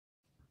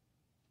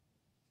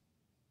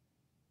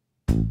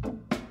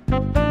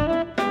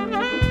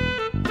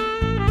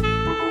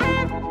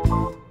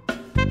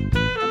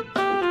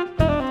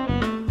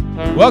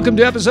Welcome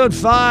to episode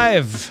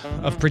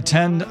 5 of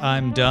Pretend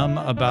I'm Dumb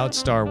About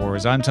Star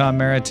Wars. I'm Tom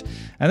Merritt,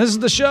 and this is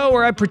the show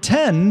where I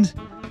pretend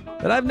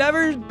that I've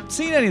never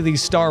seen any of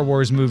these Star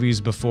Wars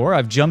movies before.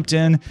 I've jumped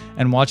in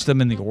and watched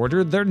them in the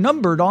order. They're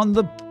numbered on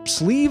the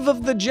sleeve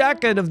of the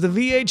jacket of the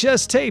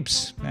VHS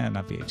tapes.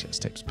 Not VHS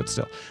tapes, but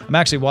still. I'm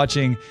actually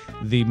watching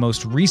the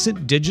most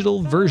recent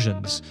digital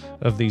versions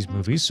of these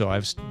movies. So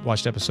I've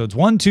watched episodes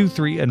 1, 2,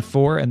 3, and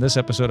 4. And this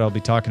episode, I'll be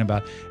talking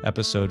about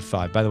episode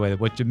 5. By the way,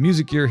 what the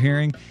music you're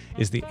hearing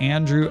is the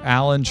Andrew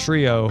Allen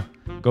Trio.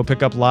 Go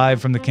pick up live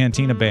from the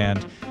Cantina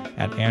Band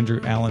at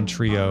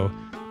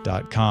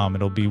andrewallentrio.com.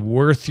 It'll be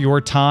worth your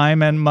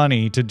time and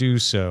money to do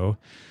so.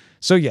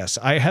 So yes,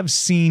 I have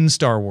seen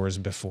Star Wars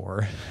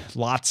before,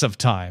 lots of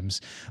times,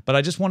 but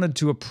I just wanted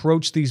to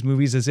approach these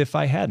movies as if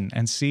I hadn't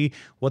and see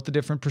what the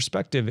different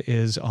perspective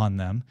is on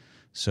them.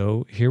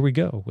 So here we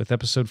go with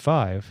episode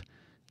 5,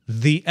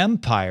 The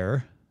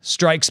Empire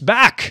Strikes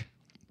Back.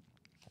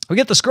 We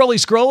get the scrolly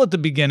scroll at the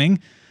beginning.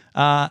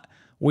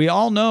 We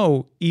all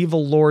know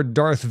evil Lord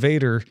Darth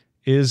Vader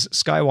is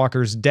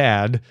Skywalker's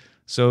dad.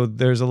 So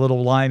there's a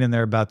little line in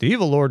there about the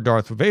evil Lord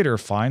Darth Vader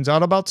finds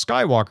out about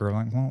Skywalker. I'm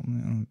like, well,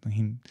 I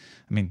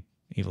mean,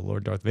 evil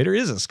Lord Darth Vader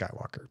is a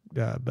Skywalker,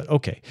 but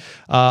okay.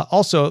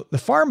 Also, the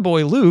farm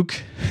boy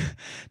Luke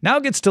now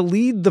gets to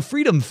lead the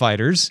freedom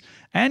fighters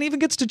and even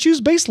gets to choose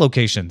base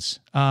locations.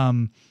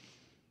 So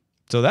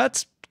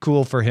that's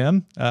cool for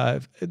him.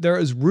 There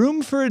is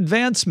room for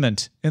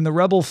advancement in the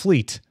Rebel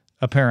fleet,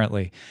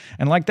 apparently.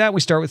 And like that,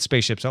 we start with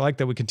spaceships. I like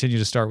that we continue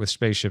to start with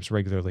spaceships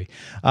regularly.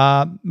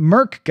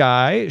 Merc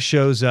guy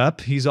shows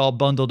up. He's all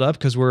bundled up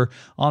because we're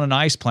on an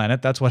ice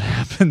planet. That's what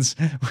happens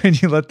when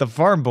you let the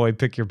farm boy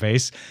pick your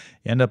base.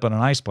 You end up on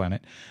an ice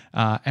planet.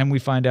 And we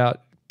find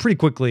out pretty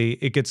quickly,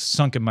 it gets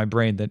sunk in my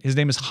brain that his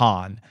name is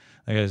Han.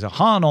 There's a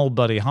Han, old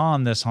buddy.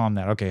 Han this, Han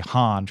that. Okay,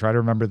 Han. Try to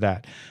remember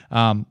that.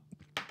 And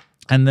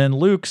then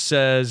Luke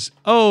says,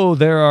 oh,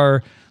 there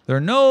are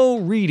no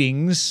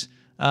readings,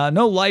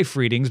 no life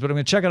readings, but I'm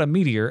going to check out a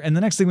meteor. And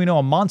the next thing we know,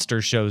 a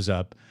monster shows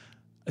up.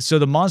 So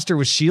the monster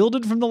was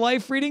shielded from the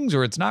life readings,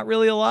 or it's not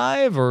really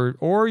alive,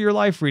 or your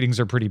life readings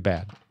are pretty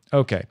bad.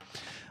 Okay.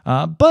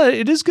 But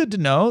it is good to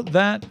know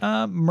that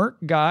Merc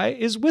guy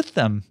is with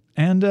them.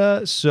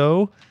 And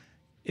so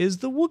is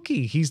the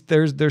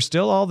Wookiee. They're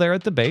still all there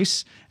at the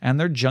base, and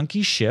their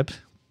junky ship.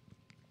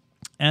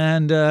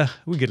 And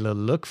we get a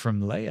little look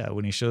from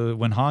Leia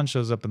when Han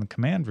shows up in the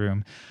command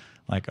room.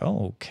 Like,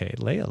 oh, okay,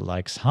 Leia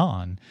likes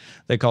Han.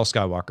 They call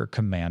Skywalker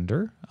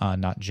Commander,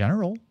 not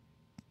General.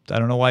 I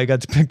don't know why he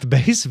got to pick the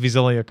base if he's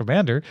only a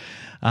commander.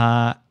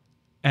 And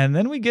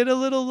then we get a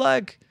little,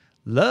 like,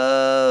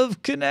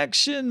 love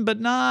connection, but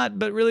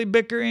really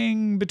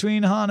bickering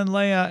between Han and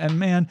Leia. And,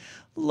 man,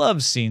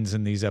 love scenes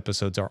in these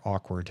episodes are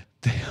awkward.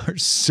 They are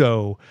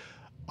so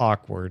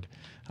awkward.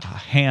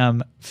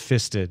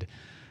 Ham-fisted.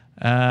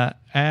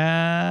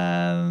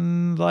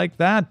 And like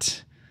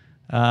that...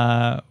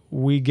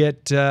 we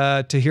get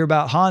to hear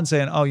about Han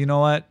saying, oh, you know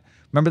what?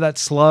 Remember that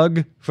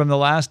slug from the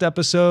last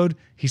episode?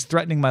 He's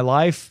threatening my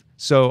life,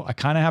 so I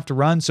kind of have to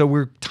run. So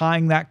we're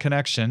tying that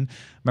connection.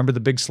 Remember the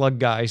big slug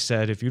guy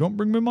said, if you don't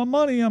bring me my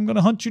money, I'm going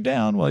to hunt you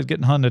down. Well, he's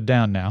getting hunted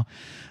down now.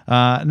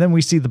 And then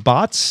we see the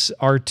bots,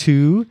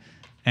 R2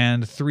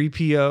 and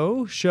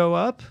 3PO show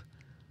up.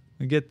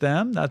 We get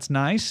them. That's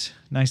nice.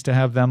 Nice to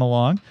have them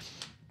along.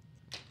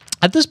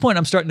 At this point,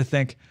 I'm starting to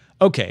think,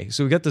 okay,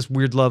 so we got this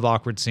weird love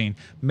awkward scene.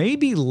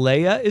 Maybe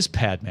Leia is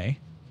Padme,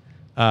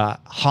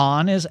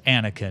 Han is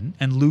Anakin,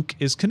 and Luke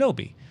is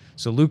Kenobi.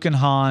 So Luke and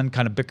Han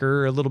kind of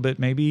bicker a little bit,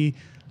 maybe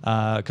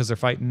because they're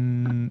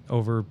fighting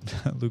over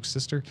Luke's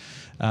sister.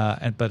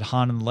 But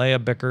Han and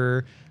Leia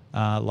bicker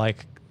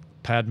like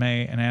Padme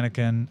and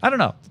Anakin. I don't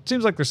know. It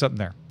seems like there's something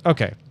there.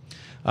 Okay.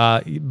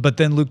 But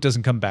then Luke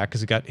doesn't come back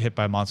because he got hit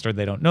by a monster.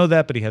 They don't know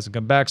that, but he hasn't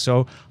come back.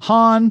 So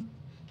Han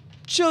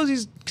shows he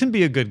can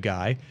be a good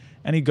guy.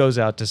 And he goes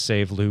out to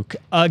save Luke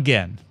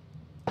again.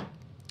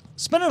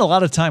 Spending a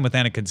lot of time with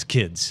Anakin's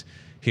kids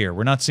here.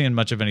 We're not seeing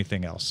much of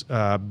anything else.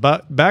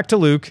 But back to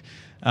Luke.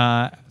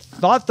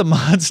 Thought the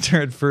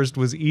monster at first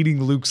was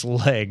eating Luke's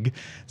leg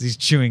as he's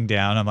chewing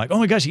down. I'm like, oh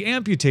my gosh, he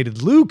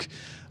amputated Luke.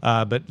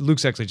 But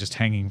Luke's actually just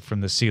hanging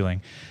from the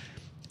ceiling.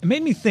 It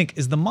made me think,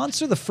 is the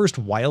monster the first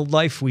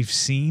wildlife we've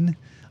seen?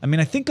 I mean,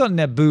 I think on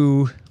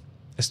Naboo,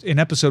 in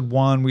episode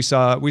 1, we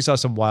saw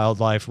some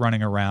wildlife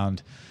running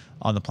around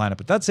on the planet,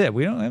 but that's it.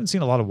 We haven't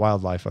seen a lot of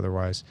wildlife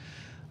otherwise.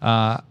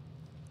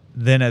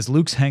 Then as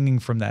Luke's hanging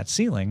from that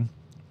ceiling,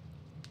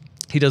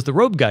 he does the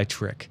robe guy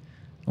trick.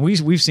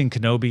 We've seen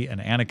Kenobi and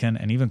Anakin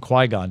and even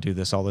Qui-Gon do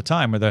this all the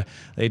time, where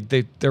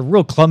they're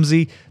real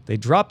clumsy. They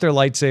drop their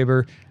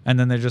lightsaber, and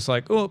then they're just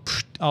like, oh,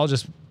 I'll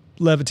just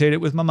levitate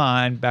it with my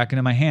mind back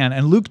into my hand.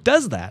 And Luke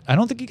does that. I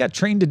don't think he got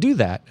trained to do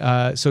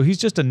that. So he's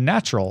just a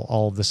natural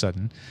all of a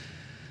sudden.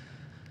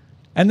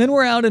 And then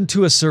we're out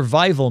into a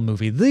survival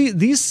movie.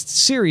 These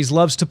series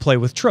loves to play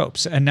with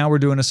tropes, and now we're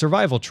doing a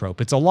survival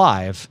trope. It's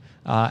alive,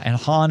 and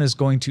Han is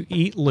going to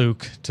eat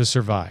Luke to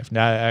survive.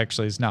 Now,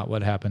 actually, it's not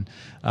what happened.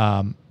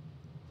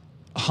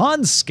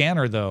 Han's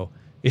scanner, though,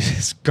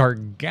 is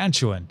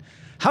gargantuan.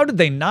 How did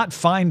they not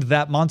find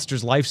that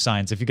monster's life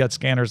signs if you got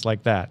scanners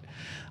like that?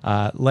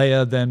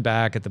 Leia then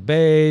back at the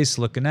base,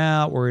 looking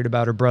out, worried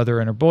about her brother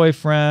and her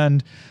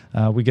boyfriend.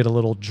 We get a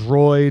little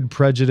droid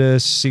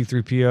prejudice,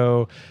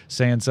 C-3PO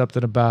saying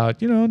something about,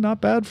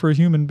 not bad for a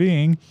human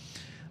being.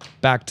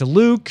 Back to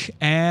Luke,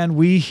 and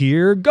we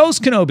hear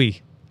Ghost Kenobi.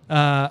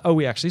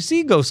 We actually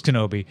see Ghost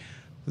Kenobi.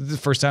 The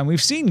first time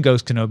we've seen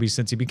Ghost Kenobi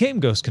since he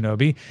became Ghost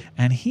Kenobi,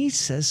 and he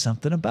says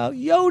something about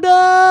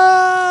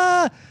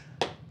Yoda.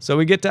 So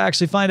we get to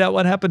actually find out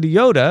what happened to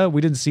Yoda.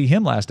 We didn't see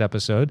him last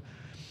episode.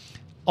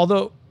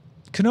 Although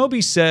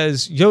Kenobi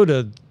says,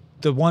 Yoda,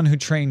 the one who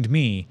trained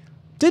me.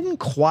 Didn't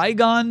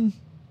Qui-Gon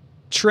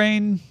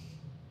train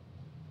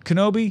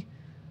Kenobi?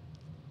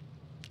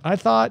 I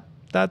thought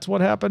that's what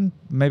happened.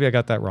 Maybe I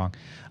got that wrong.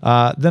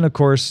 Then, of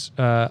course,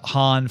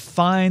 Han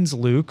finds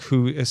Luke,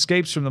 who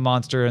escapes from the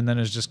monster and then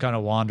is just kind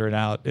of wandering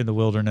out in the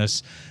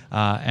wilderness.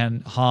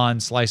 And Han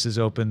slices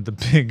open the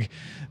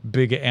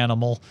big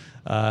animal.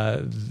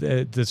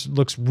 This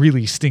looks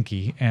really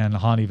stinky, and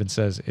Han even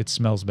says it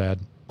smells bad.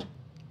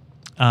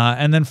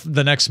 And then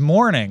the next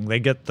morning, they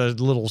get the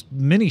little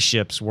mini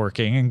ships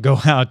working and go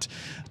out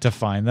to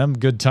find them.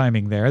 Good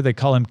timing there. They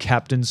call him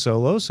Captain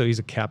Solo, so he's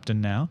a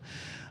captain now.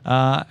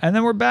 And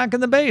then we're back in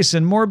the base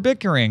and more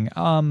bickering.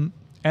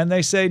 And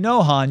they say,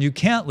 no, Han, you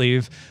can't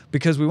leave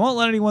because we won't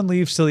let anyone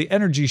leave till the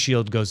energy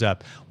shield goes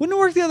up. Wouldn't it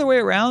work the other way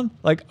around?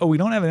 Like, we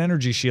don't have an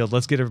energy shield.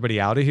 Let's get everybody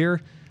out of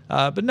here.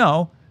 But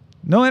no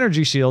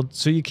energy shield,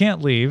 so you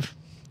can't leave.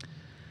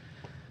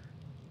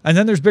 And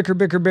then there's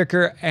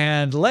bicker,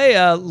 and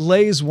Leia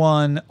lays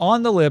one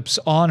on the lips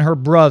on her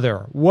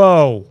brother.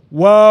 Whoa.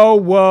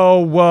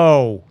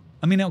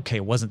 I mean, okay,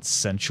 it wasn't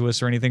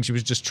sensuous or anything. She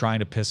was just trying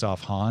to piss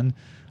off Han.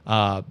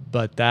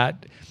 But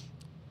that,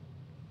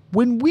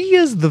 when we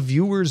as the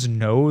viewers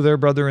know their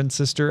brother and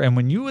sister, and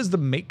when you as the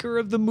maker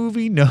of the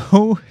movie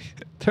know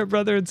their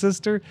brother and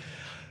sister,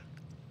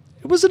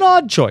 it was an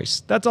odd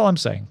choice. That's all I'm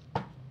saying.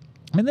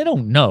 I mean, they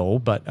don't know,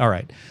 but all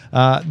right.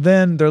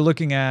 Then they're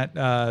looking at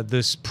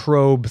this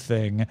probe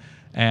thing,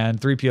 and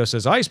 3PO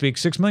says, I speak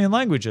 6 million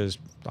languages.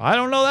 I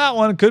don't know that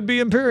one. It could be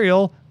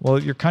Imperial. Well,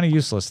 you're kind of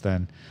useless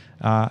then.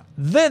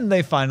 Then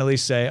they finally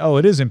say, oh,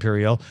 it is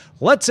Imperial.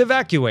 Let's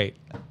evacuate.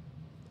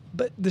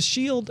 But the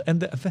shield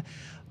and the...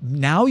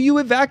 Now you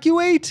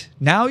evacuate?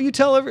 Now you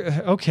tell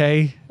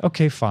Okay,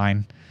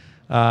 fine.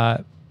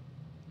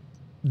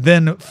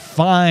 Then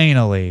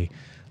finally,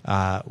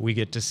 we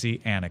get to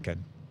see Anakin.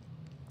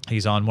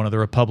 He's on one of the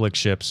Republic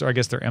ships, or I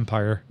guess they're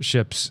Empire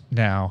ships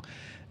now.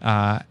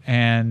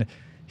 And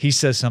he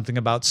says something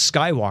about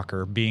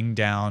Skywalker being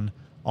down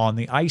on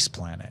the ice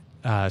planet.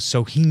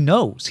 So he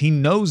knows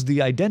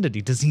the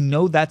identity. Does he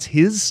know that's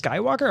his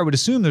Skywalker? I would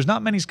assume there's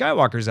not many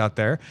Skywalkers out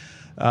there.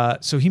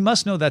 So he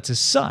must know that's his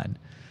son.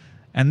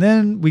 And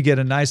then we get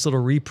a nice little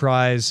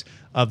reprise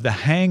of the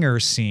hangar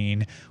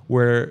scene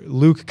where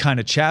Luke kind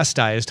of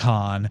chastised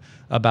Han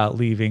about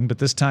leaving, but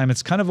this time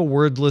it's kind of a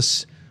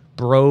wordless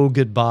bro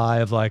goodbye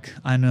of like,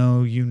 I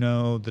know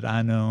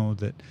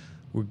that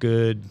we're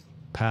good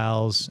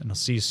pals, and I'll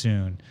see you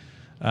soon.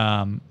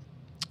 And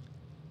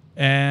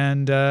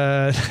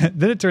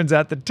then it turns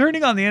out that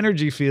turning on the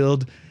energy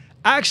field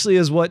actually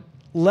is what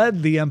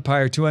led the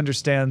Empire to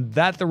understand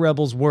that the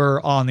rebels were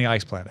on the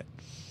ice planet.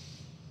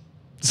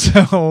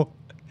 So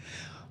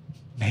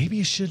maybe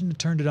you shouldn't have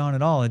turned it on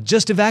at all and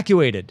just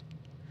evacuated.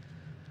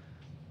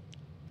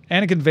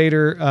 Anakin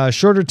Vader,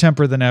 shorter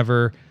temper than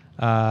ever,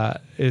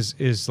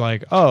 is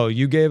like, oh,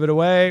 you gave it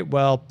away?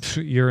 Well,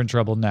 you're in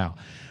trouble now.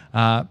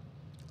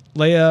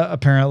 Leia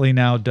apparently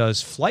now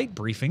does flight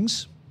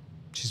briefings.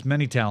 She's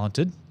many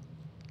talented.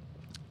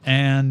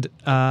 And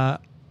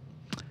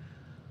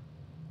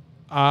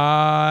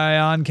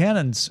ion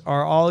cannons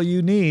are all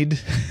you need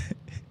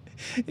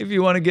if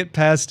you want to get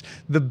past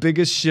the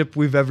biggest ship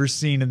we've ever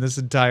seen in this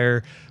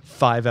entire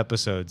 5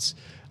 episodes.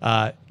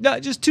 No,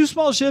 just 2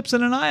 small ships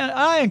and an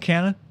ion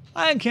cannon.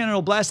 Ion cannon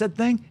will blast that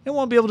thing. It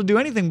won't be able to do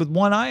anything with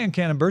 1 ion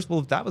cannon burst. Well,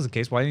 if that was the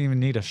case, why didn't you even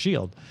need a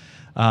shield?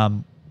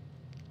 And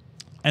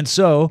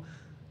so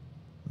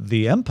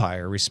the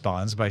Empire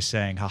responds by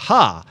saying,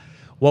 ha-ha,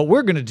 what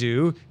we're going to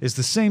do is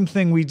the same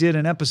thing we did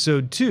in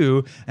episode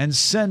 2 and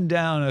send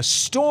down a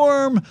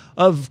storm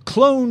of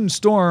clone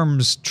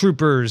storms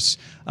troopers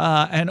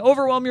and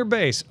overwhelm your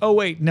base. Oh,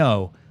 wait,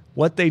 no.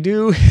 What they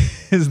do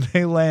is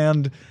they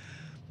land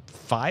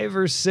 5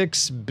 or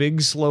 6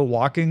 big, slow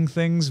walking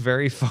things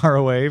very far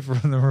away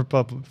from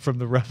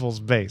the Rebels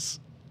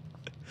base.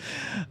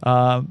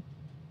 I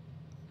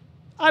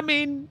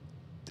mean,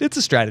 it's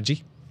a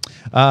strategy.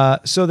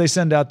 So they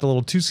send out the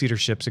little 2-seater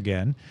ships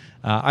again.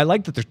 I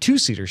like that they're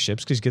 2-seater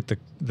ships because you get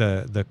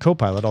the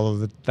co-pilot,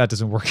 although that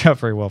doesn't work out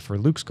very well for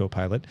Luke's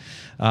co-pilot.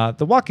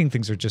 The walking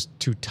things are just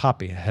too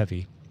toppy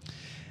heavy.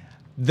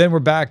 Then we're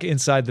back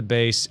inside the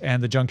base,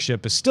 and the junk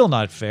ship is still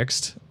not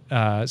fixed.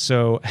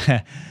 So,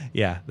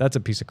 yeah, that's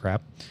a piece of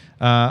crap.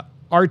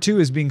 R2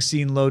 is being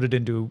seen loaded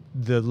into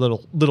the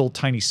little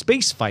tiny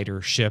space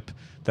fighter ship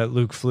that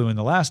Luke flew in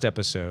the last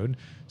episode.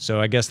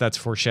 So I guess that's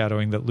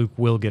foreshadowing that Luke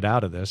will get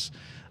out of this.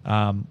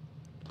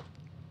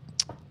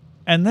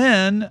 And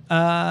then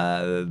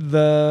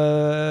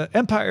the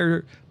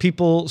Empire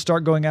people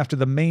start going after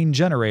the main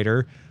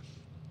generator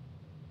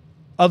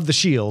of the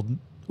shield,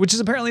 which is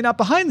apparently not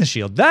behind the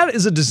shield. That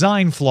is a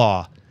design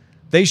flaw.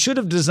 They should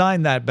have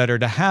designed that better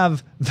to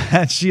have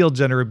that shield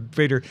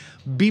generator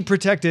be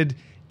protected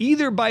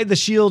either by the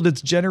shield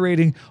it's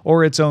generating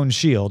or its own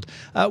shield.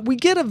 We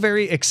get a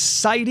very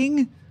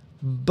exciting,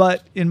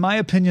 but in my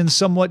opinion,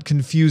 somewhat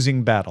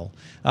confusing battle.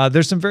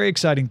 There's some very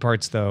exciting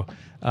parts, though,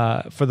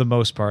 for the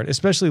most part,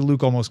 especially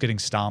Luke almost getting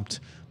stomped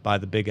by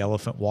the big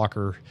elephant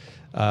walker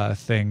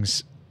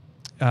things.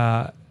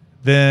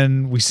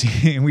 Then we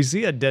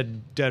see a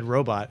dead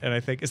robot, and I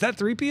think, is that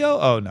 3PO?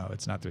 Oh, no,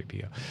 it's not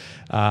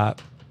 3PO.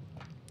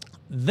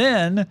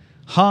 Then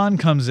Han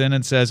comes in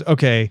and says,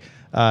 okay,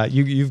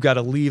 you've got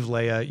to leave,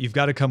 Leia. You've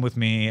got to come with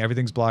me.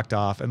 Everything's blocked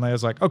off. And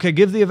Leia's like, okay,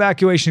 give the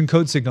evacuation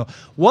code signal.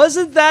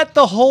 Wasn't that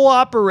the whole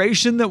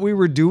operation that we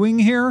were doing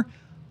here?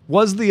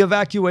 Was the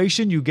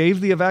evacuation? You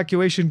gave the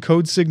evacuation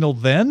code signal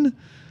then?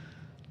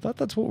 I thought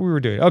that's what we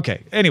were doing.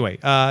 Okay, anyway,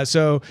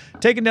 so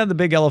taking down the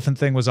big elephant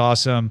thing was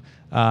awesome.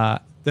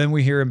 Then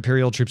we hear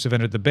Imperial troops have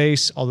entered the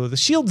base, although the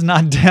shield's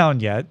not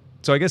down yet.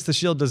 So I guess the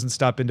shield doesn't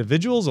stop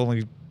individuals,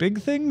 only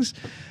big things.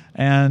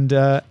 And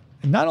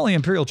not only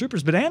Imperial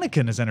troopers, but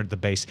Anakin has entered the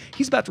base.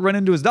 He's about to run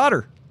into his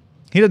daughter.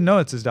 He doesn't know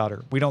it's his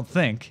daughter. We don't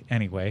think,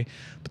 anyway.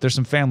 But there's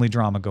some family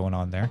drama going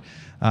on there.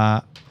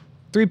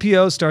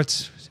 3PO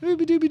starts,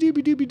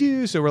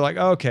 doobie-doobie-doobie-doobie-doo. So we're like,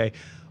 okay,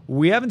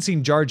 we haven't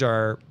seen Jar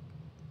Jar.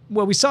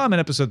 Well, we saw him in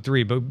episode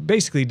 3, but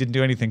basically didn't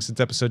do anything since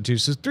episode 2.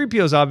 So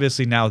 3PO is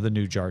obviously now the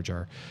new Jar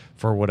Jar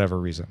for whatever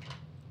reason.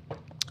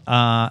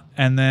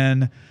 And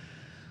then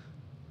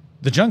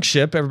the junk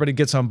ship, everybody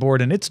gets on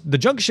board, and the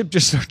junk ship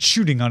just starts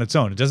shooting on its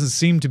own. It doesn't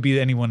seem to be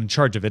anyone in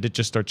charge of it. It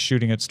just starts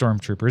shooting at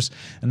stormtroopers.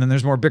 And then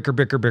there's more bicker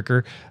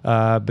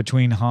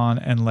between Han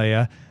and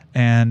Leia.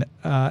 And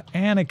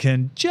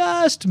Anakin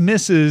just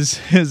misses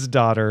his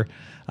daughter.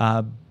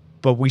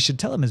 But we should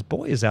tell him his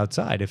boy is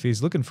outside if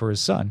he's looking for his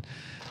son.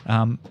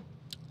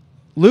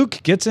 Luke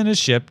gets in his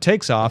ship,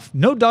 takes off.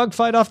 No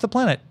dogfight off the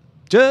planet.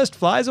 Just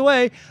flies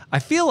away. I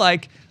feel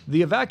like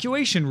the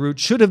evacuation route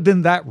should have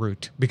been that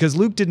route because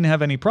Luke didn't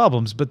have any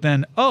problems. But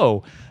then,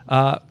 when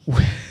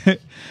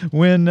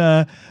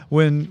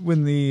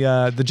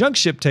the junk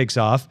ship takes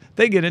off,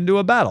 they get into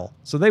a battle.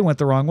 So they went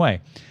the wrong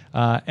way.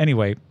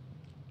 Anyway,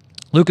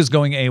 Luke is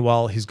going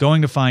AWOL. He's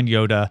going to find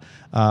Yoda.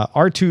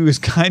 R2 is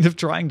kind of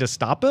trying to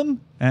stop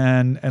him.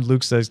 And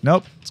Luke says,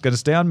 nope, it's going to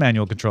stay on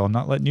manual control. I'm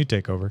not letting you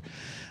take over.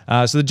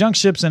 So the junk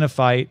ship's in a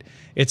fight.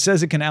 It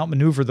says it can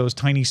outmaneuver those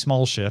tiny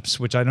small ships,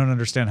 which I don't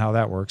understand how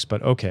that works,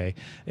 but okay.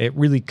 It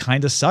really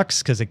kind of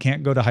sucks because it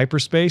can't go to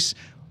hyperspace.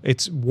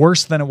 It's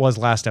worse than it was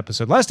last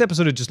episode. Last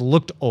episode, it just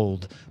looked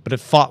old, but it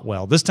fought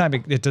well. This time,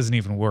 it doesn't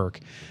even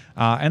work.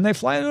 And they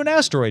fly into an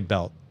asteroid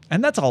belt.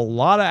 And that's a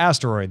lot of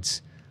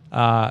asteroids.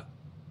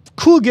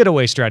 Cool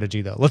getaway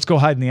strategy, though. Let's go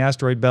hide in the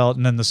asteroid belt,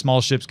 and then the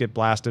small ships get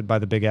blasted by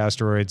the big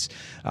asteroids.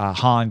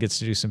 Han gets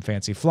to do some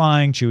fancy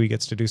flying. Chewie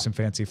gets to do some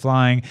fancy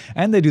flying.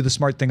 And they do the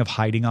smart thing of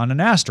hiding on an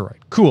asteroid.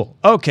 Cool.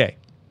 Okay.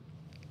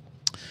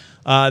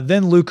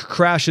 Then Luke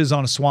crashes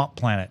on a swamp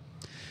planet.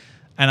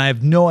 And I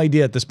have no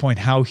idea at this point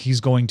how he's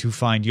going to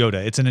find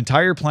Yoda. It's an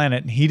entire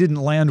planet, and he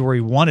didn't land where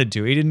he wanted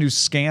to. He didn't do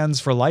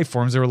scans for life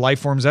forms. There were life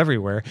forms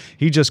everywhere.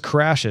 He just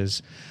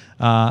crashes.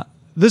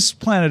 This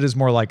planet is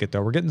more like it,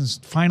 though. We're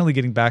finally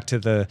getting back to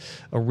the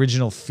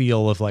original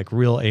feel of like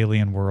real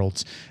alien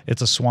worlds.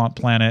 It's a swamp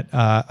planet.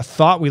 I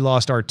thought we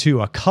lost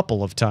R2 a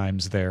couple of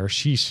times there.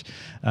 Sheesh.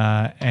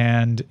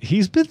 And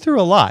he's been through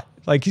a lot.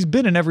 Like, he's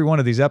been in every one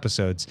of these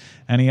episodes.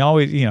 And he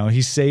always,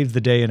 he saved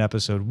the day in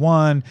episode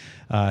 1.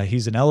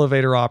 He's an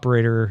elevator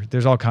operator.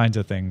 There's all kinds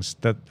of things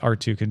that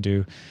R2 can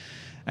do.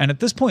 And at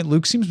this point,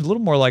 Luke seems a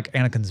little more like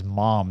Anakin's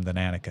mom than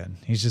Anakin.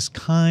 He's just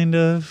kind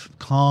of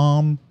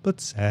calm but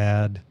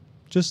sad,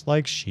 just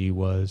like she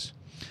was.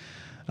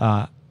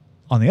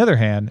 On the other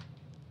hand,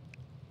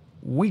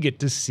 we get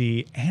to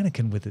see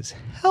Anakin with his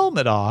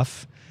helmet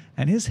off,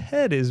 and his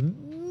head is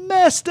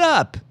messed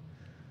up.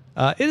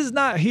 It is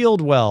not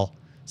healed well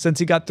since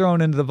he got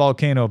thrown into the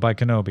volcano by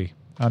Kenobi.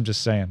 I'm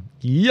just saying.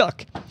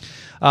 Yuck.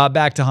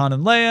 Back to Han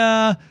and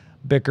Leia.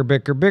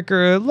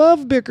 Bicker.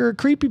 Love bicker.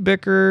 Creepy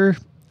bicker.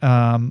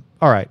 All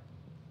right.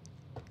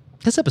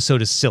 This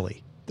episode is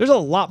silly. There's a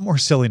lot more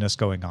silliness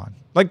going on.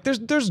 Like,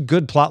 there's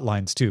good plot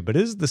lines, too, but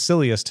it is the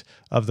silliest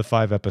of the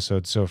 5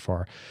 episodes so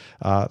far.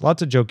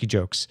 Lots of jokey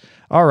jokes.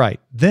 All right.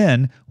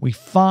 Then we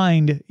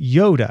find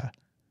Yoda.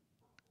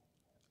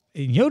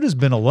 Yoda's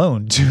been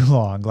alone too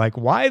long. Like,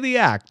 why the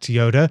act,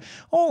 Yoda?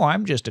 Oh,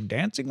 I'm just a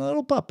dancing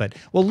little puppet.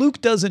 Well, Luke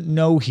doesn't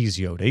know he's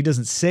Yoda. He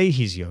doesn't say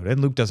he's Yoda,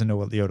 and Luke doesn't know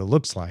what Yoda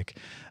looks like.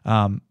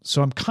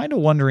 So I'm kind of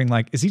wondering,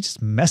 like, is he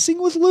just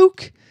messing with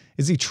Luke?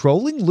 Is he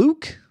trolling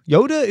Luke?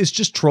 Yoda is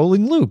just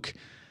trolling Luke.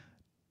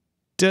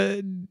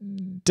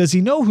 Does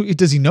he know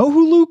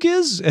who Luke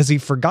is? Has he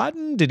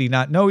forgotten? Did he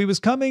not know he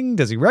was coming?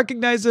 Does he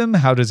recognize him?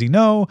 How does he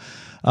know?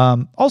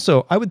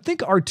 Also, I would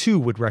think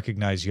R2 would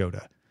recognize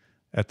Yoda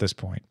at this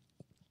point.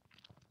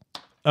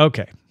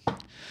 Okay.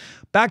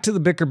 Back to the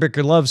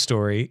bicker love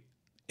story.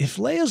 if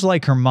Leia's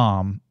like her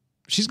mom,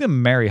 she's going to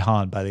marry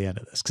Han by the end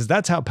of this, because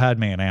that's how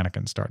Padme and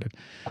Anakin started.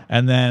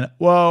 And then,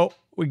 whoa,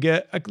 we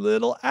get a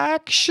little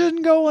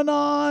action going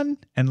on,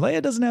 and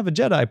Leia doesn't have a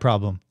Jedi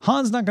problem.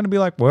 Han's not going to be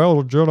like,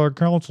 well, the Jedi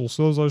Council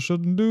says I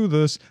shouldn't do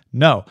this.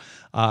 No,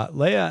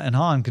 Leia and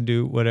Han can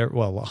do whatever.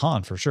 Well,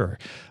 Han for sure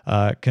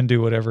can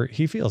do whatever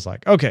he feels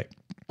like. Okay.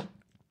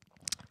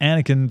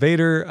 Anakin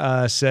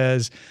Vader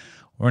says,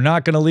 we're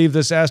not going to leave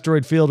this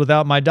asteroid field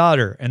without my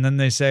daughter. And then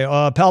they say,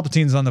 oh,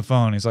 Palpatine's on the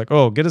phone. He's like,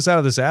 oh, get us out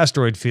of this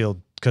asteroid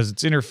field because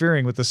it's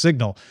interfering with the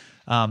signal.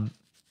 I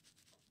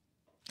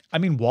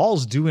mean,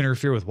 walls do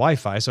interfere with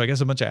Wi-Fi, so I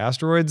guess a bunch of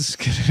asteroids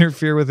can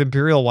interfere with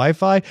Imperial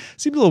Wi-Fi.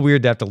 Seems a little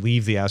weird to have to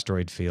leave the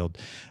asteroid field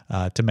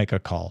to make a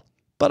call.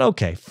 But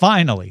okay,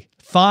 finally,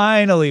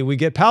 we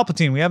get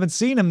Palpatine. We haven't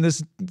seen him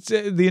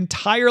the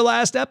entire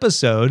last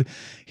episode.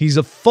 He's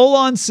a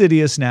full-on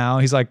Sidious now.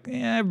 He's like,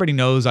 everybody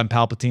knows I'm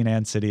Palpatine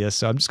and Sidious,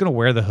 so I'm just going to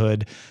wear the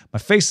hood. My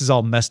face is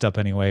all messed up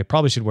anyway.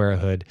 Probably should wear a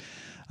hood.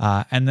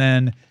 And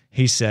then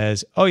he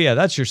says, oh yeah,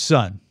 that's your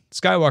son.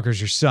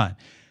 Skywalker's your son.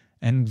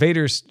 And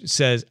Vader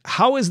says,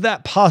 how is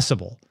that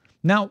possible?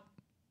 Now,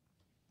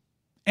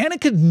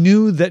 Anakin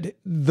knew that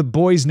the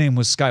boy's name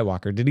was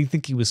Skywalker. Did he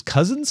think he was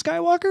cousin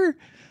Skywalker?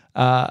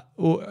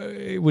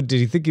 Did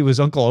he think he was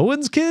Uncle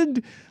Owen's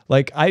kid?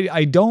 Like,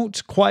 I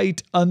don't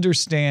quite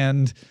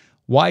understand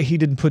why he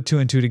didn't put two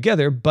and two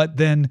together. But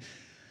then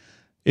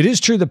it is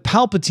true that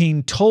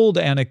Palpatine told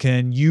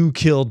Anakin, you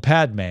killed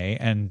Padme,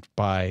 and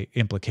by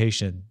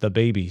implication, the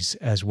babies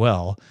as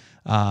well.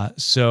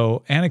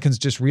 So Anakin's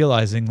just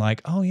realizing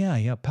like, oh yeah,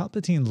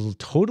 Palpatine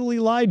totally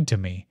lied to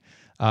me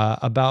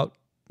about,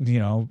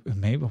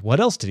 maybe what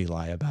else did he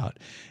lie about?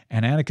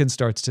 And Anakin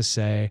starts to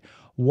say,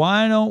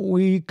 why don't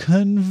we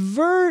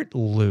convert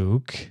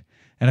Luke?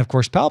 And of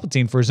course,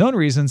 Palpatine, for his own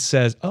reasons,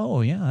 says,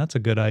 oh yeah, that's a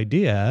good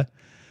idea.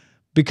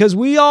 Because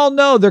we all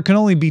know there can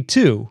only be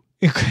two.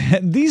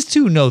 These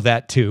two know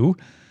that too.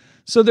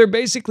 So they're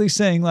basically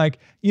saying like,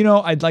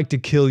 I'd like to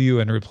kill you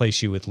and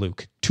replace you with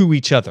Luke to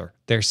each other.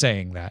 They're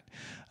saying that.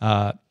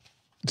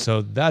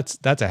 So that's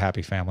a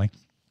happy family.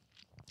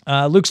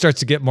 Luke starts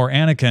to get more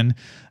Anakin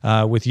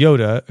with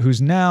Yoda,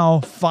 who's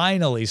now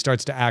finally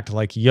starts to act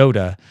like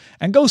Yoda.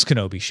 And Ghost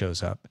Kenobi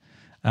shows up.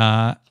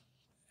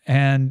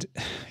 And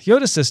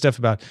Yoda says stuff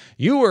about,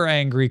 you were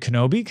angry,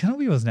 Kenobi.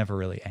 Kenobi was never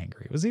really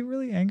angry. Was he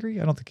really angry?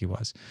 I don't think he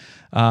was.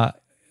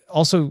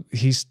 Also,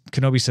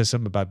 Kenobi says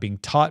something about being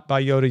taught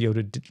by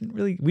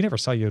Yoda. We never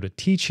saw Yoda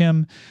teach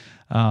him.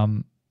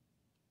 Then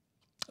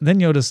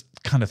Yoda's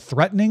kind of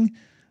threatening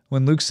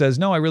when Luke says,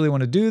 no, I really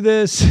want to do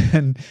this.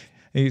 And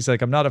he's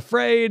like, I'm not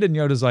afraid. And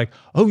Yoda's like,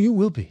 oh, you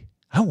will be.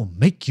 I will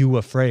make you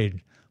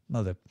afraid.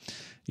 Mother.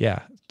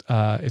 Yeah,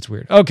 it's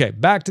weird. Okay,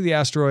 back to the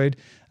asteroid.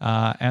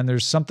 And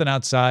there's something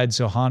outside.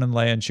 So Han and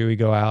Leia and Chewie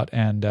go out,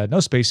 and no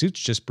spacesuits,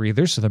 just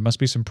breathers. So there must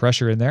be some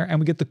pressure in there. And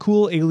we get the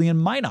cool alien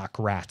Minoc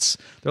rats.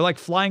 They're like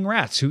flying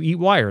rats who eat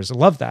wires. I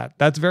love that.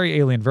 That's very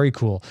alien, very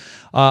cool.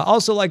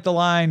 Also like the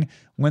line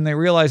when they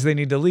realize they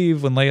need to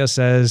leave, when Leia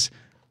says,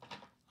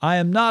 I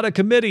am not a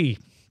committee.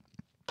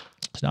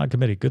 It's not a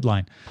committee. Good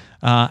line.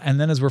 And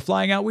then as we're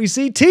flying out, we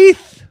see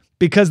teeth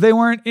because they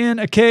weren't in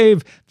a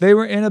cave. They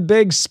were in a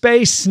big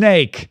space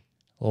snake.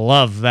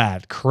 Love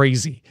that.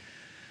 Crazy.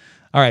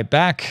 All right,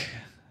 back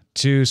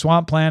to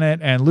Swamp Planet,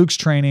 and Luke's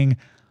training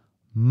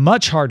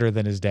much harder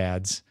than his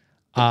dad's.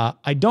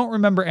 I don't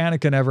remember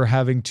Anakin ever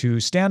having to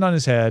stand on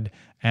his head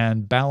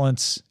and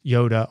balance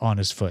Yoda on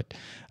his foot.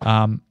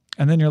 And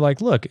then you're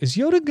like, look, is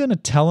Yoda going to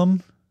tell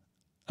him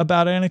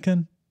about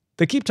Anakin?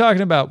 They keep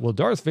talking about, well,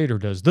 Darth Vader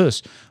does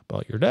this,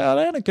 but your dad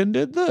Anakin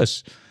did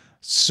this.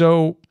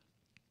 So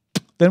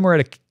then we're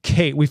at a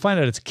cave. We find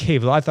out it's a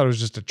cave. I thought it was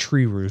just a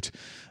tree root.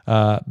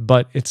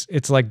 But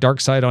it's like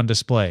dark side on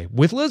display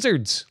with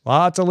lizards,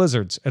 lots of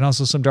lizards, and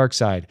also some dark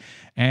side.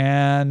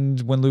 And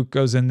when Luke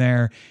goes in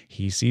there,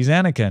 he sees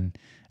Anakin,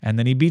 and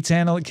then he beats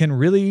Anakin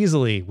really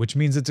easily, which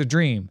means it's a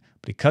dream.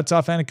 But he cuts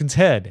off Anakin's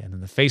head, and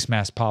then the face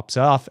mask pops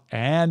off,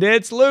 and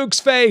it's Luke's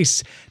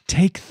face.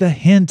 Take the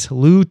hint,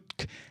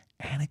 Luke.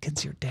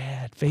 Anakin's your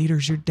dad.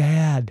 Vader's your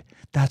dad.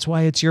 That's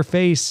why it's your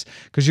face,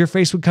 because your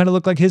face would kind of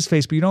look like his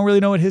face, but you don't really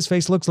know what his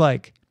face looks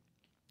like.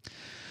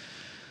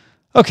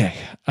 Okay,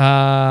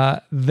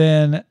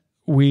 then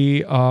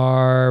we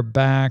are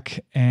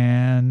back,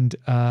 and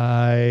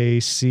I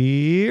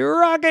see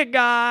Rocket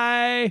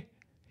Guy.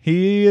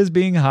 He is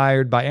being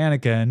hired by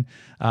Anakin.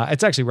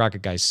 It's actually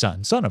Rocket Guy's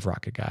son of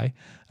Rocket Guy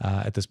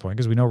at this point,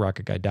 because we know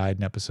Rocket Guy died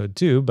in episode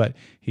 2, but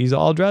he's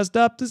all dressed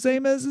up the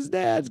same as his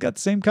dad. He's got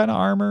the same kind of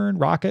armor and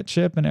rocket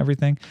ship and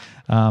everything.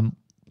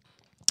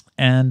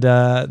 And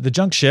the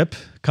junk ship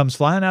comes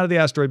flying out of the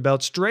asteroid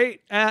belt straight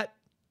at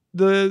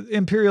the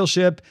Imperial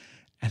ship,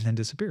 and then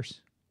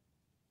disappears.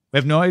 We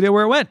have no idea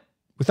where it went.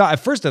 At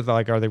first I thought,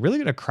 like, are they really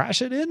going to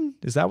crash it in?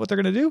 Is that what they're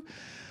going to do?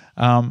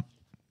 And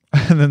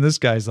then this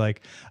guy's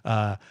like,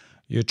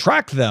 you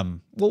track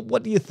them. Well,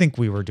 what do you think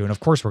we were doing?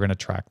 Of course we're going to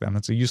track them.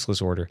 That's a useless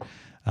order.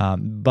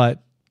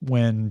 But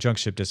when junk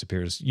ship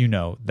disappears,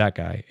 that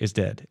guy is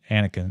dead.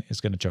 Anakin is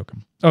going to choke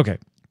him. Okay.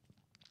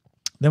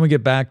 Then we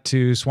get back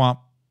to Swamp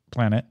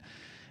planet.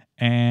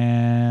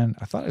 And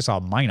I thought I saw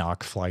a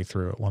Minoc fly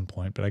through at one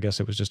point, but I guess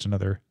it was just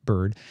another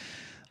bird.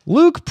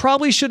 Luke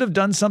probably should have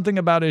done something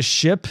about his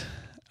ship,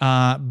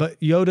 but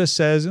Yoda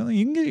says, oh,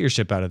 you can get your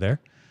ship out of there.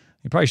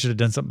 You probably should have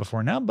done something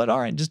before now, but all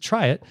right, just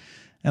try it.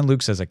 And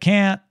Luke says, I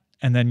can't.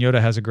 And then Yoda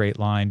has a great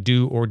line,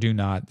 do or do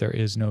not. There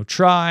is no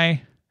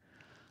try.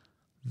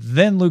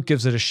 Then Luke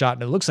gives it a shot,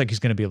 and it looks like he's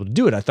going to be able to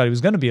do it. I thought he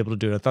was going to be able to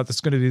do it. I thought this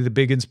was going to be the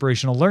big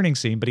inspirational learning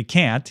scene, but he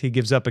can't. He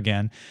gives up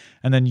again.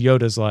 And then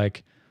Yoda's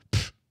like,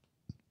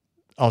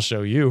 I'll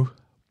show you.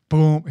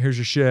 Boom, here's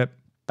your ship.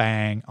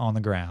 Bang, on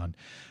the ground.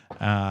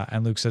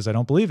 And Luke says, I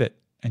don't believe it.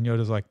 And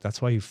Yoda's like,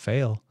 that's why you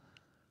fail.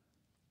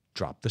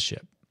 Drop the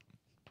ship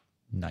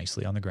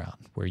nicely on the ground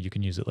where you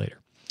can use it later.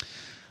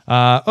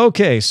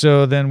 Okay,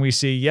 so then we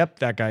see, yep,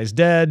 that guy's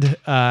dead.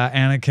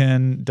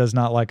 Anakin does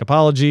not like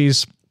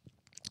apologies.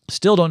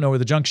 Still don't know where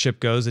the junk ship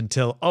goes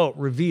until,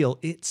 reveal,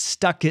 it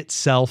stuck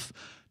itself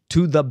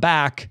to the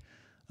back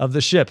of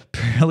the ship.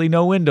 Apparently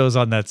no windows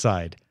on that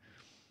side.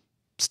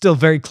 Still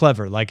very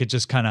clever, like it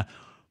just kind of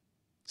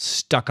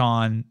stuck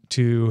on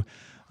to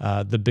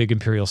the big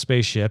Imperial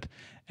spaceship.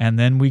 And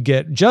then we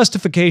get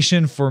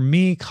justification for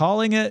me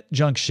calling it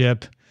junk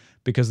ship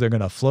because they're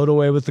going to float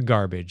away with the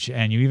garbage.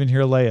 And you even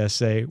hear Leia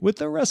say, with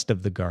the rest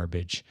of the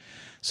garbage.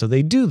 So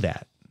they do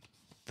that.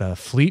 The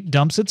fleet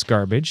dumps its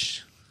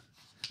garbage.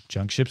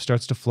 Junk ship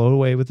starts to float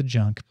away with the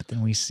junk. But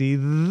then we see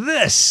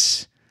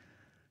this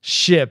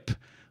ship,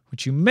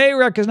 which you may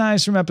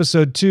recognize from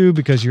episode 2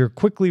 because you're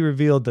quickly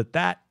revealed that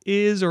that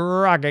is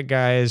Rocket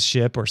Guy's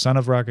ship or Son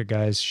of Rocket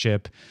Guy's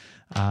ship.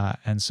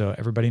 And so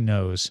everybody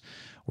knows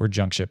where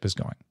junk ship is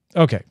going.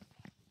 Okay.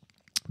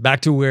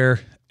 Back to where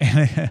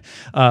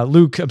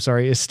Luke,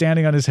 is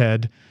standing on his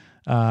head.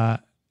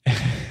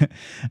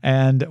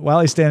 And while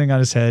he's standing on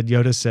his head,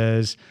 Yoda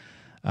says,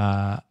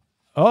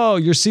 oh,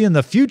 you're seeing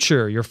the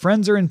future. Your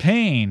friends are in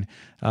pain.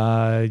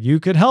 You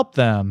could help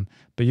them,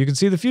 but you can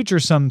see the future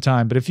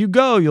sometime. But if you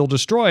go, you'll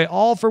destroy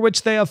all for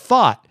which they have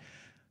fought.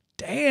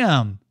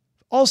 Damn.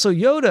 Also,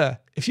 Yoda,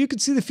 if you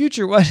could see the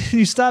future, why didn't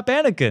you stop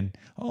Anakin?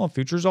 Oh,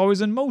 future's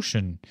always in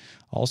motion.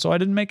 Also, I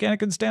didn't make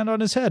Anakin stand on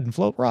his head and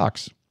float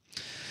rocks.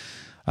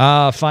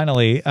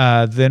 Finally,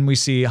 then we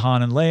see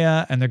Han and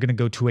Leia, and they're going to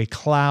go to a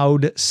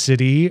cloud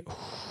city.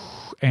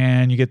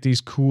 And you get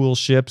these cool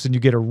ships, and you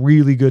get a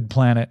really good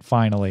planet,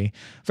 finally.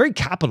 Very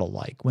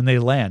Capital-like when they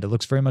land. It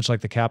looks very much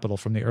like the Capital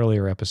from the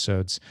earlier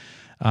episodes.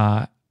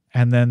 And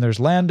then there's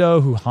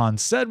Lando, who Han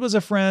said was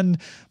a friend,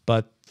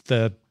 but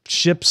the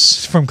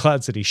ships from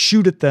Cloud City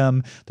shoot at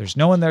them. There's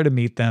no one there to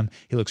meet them.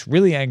 He looks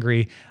really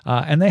angry,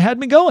 and they had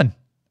me going.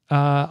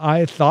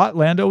 I thought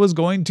Lando was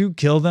going to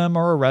kill them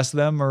or arrest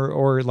them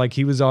or like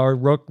he was our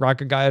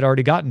rocket guy had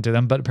already gotten to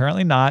them, but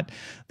apparently not.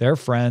 They're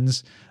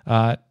friends.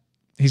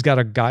 He's got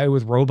a guy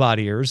with robot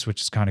ears,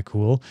 which is kind of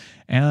cool.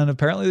 And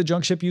apparently the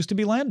junk ship used to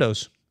be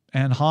Lando's,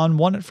 and Han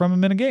won it from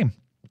him in a game.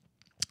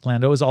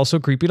 Lando is also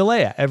creepy to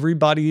Leia.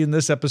 Everybody in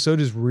this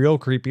episode is real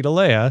creepy to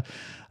Leia.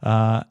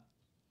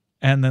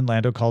 And then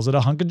Lando calls it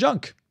a hunk of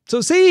junk.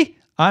 So see,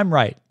 I'm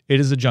right. It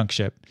is a junk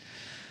ship.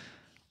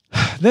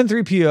 Then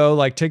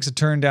 3PO takes a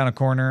turn down a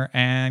corner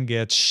and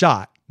gets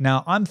shot.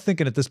 Now, I'm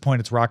thinking at this point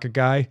it's Rocket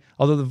Guy,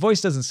 although the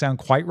voice doesn't sound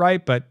quite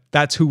right, but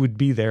that's who would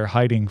be there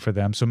hiding for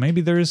them. So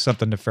maybe there is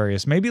something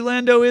nefarious. Maybe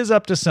Lando is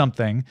up to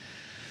something.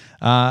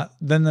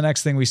 Then the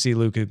next thing we see,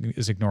 Luke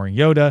is ignoring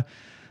Yoda.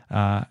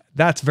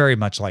 That's very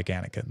much like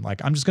Anakin.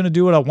 Like, I'm just going to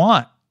do what I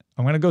want.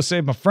 I'm going to go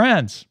save my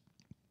friends.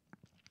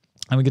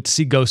 And we get to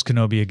see Ghost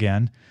Kenobi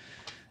again.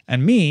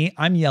 And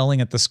I'm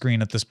yelling at the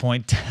screen at this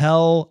point,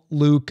 tell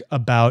Luke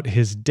about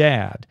his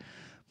dad.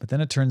 But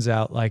then it turns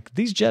out,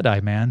 these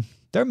Jedi, man,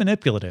 they're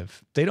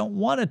manipulative. They don't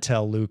want to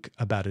tell Luke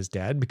about his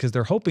dad because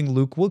they're hoping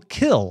Luke will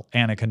kill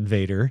Anakin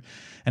Vader.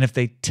 And if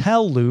they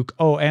tell Luke,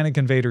 oh,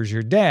 Anakin Vader's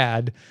your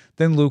dad,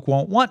 then Luke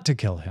won't want to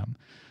kill him.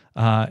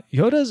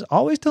 Yoda's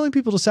always telling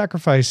people to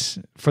sacrifice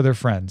for their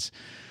friends.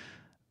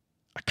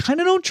 I kind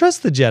of don't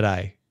trust the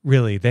Jedi,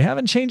 really. They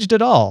haven't changed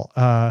at all.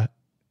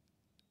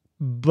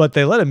 But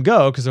they let him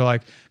go because they're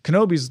like,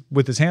 Kenobi's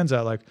with his hands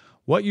out like,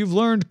 what you've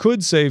learned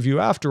could save you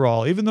after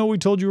all. Even though we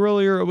told you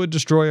earlier it would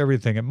destroy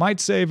everything. It might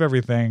save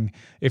everything.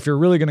 If you're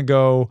really going to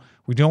go,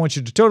 we don't want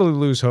you to totally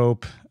lose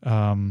hope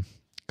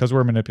because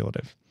we're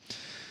manipulative.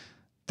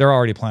 They're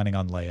already planning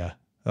on Leia.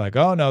 They're like,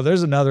 oh no,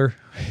 there's another.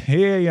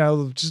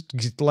 Yeah,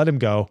 just let him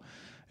go.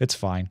 It's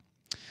fine.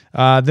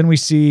 Then we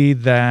see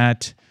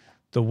that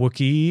the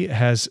Wookiee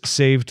has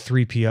saved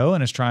 3PO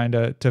and is trying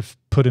to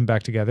put him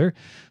back together.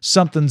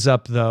 Something's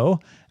up,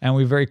 though, and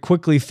we very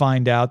quickly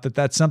find out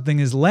that something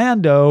is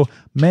Lando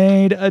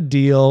made a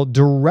deal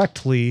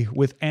directly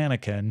with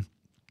Anakin,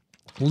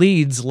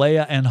 leads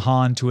Leia and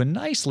Han to a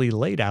nicely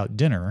laid-out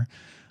dinner.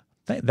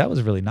 That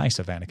was really nice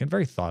of Anakin,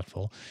 very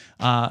thoughtful.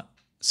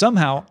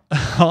 Somehow,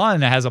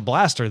 Han has a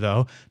blaster,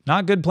 though.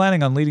 Not good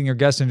planning on leading your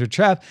guest into a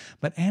trap,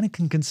 but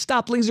Anakin can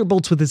stop laser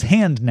bolts with his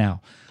hand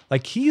now.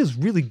 He has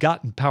really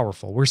gotten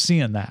powerful. We're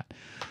seeing that.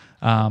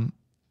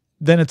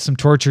 Then it's some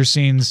torture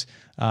scenes.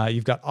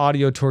 You've got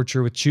audio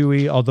torture with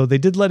Chewie, although they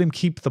did let him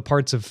keep the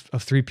parts of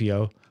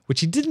 3PO, which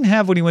he didn't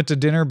have when he went to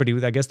dinner, but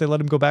I guess they let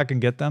him go back and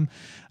get them.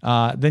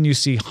 Then you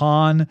see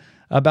Han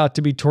about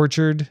to be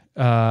tortured.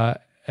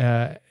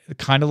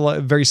 Kind of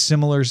a very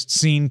similar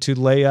scene to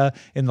Leia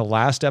in the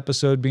last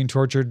episode being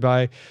tortured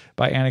by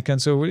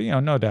Anakin. So,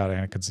 no doubt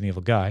Anakin's an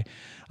evil guy.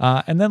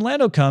 And then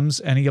Lando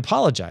comes and he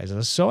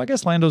apologizes. So I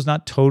guess Lando's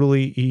not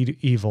totally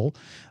evil.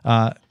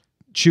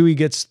 Chewie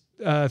gets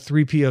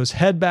 3PO's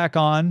head back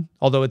on,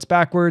 although it's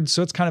backwards.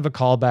 So it's kind of a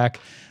callback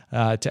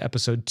to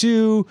episode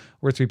 2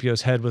 where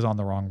 3PO's head was on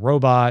the wrong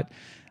robot.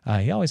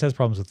 He always has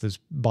problems with his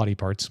body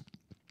parts.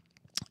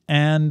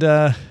 And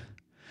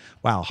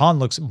wow, Han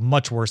looks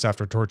much worse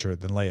after torture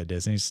than Leia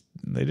does. And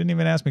they didn't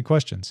even ask me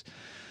questions.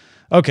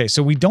 Okay,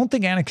 so we don't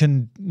think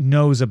Anakin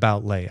knows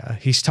about Leia.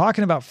 He's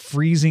talking about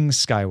freezing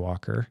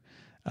Skywalker.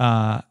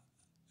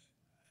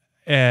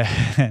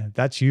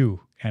 That's you,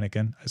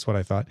 Anakin. That's what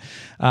I thought.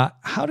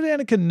 How did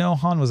Anakin know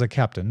Han was a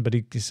captain? But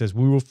he says,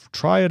 we will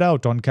try it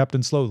out on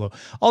Captain Slowlo.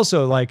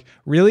 Also, like,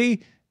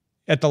 really?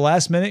 At the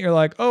last minute, you're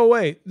like, oh,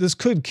 wait, this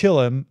could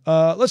kill him.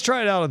 Let's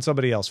try it out on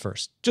somebody else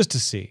first, just to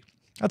see.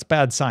 That's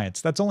bad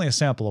science. That's only a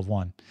sample of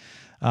one.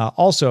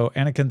 Also,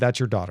 Anakin, that's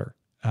your daughter,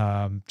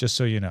 just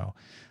so you know.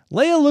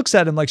 Leia looks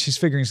at him like she's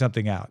figuring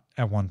something out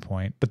at one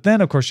point. But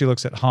then, of course, she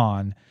looks at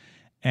Han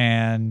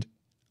and,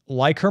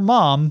 like her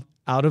mom,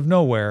 out of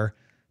nowhere,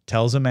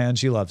 tells a man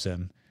she loves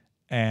him.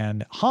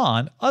 And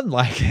Han,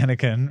 unlike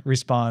Anakin,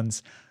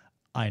 responds,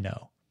 I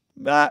know.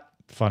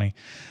 Funny.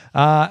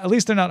 At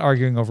least they're not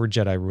arguing over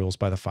Jedi rules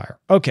by the fire.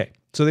 Okay,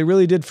 so they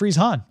really did freeze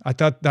Han. I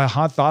thought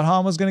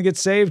Han was going to get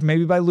saved,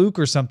 maybe by Luke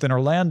or something,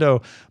 or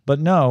Lando, but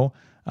no.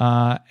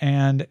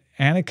 And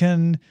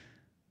Anakin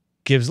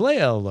gives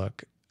Leia a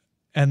look.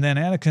 And then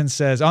Anakin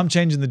says, I'm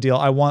changing the deal.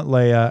 I want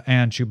Leia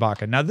and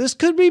Chewbacca. Now, this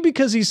could be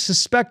because he's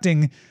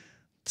suspecting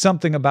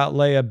something about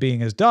Leia being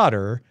his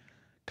daughter,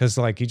 because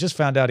like he just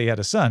found out he had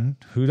a son.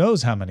 Who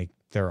knows how many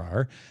there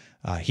are.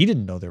 He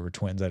didn't know there were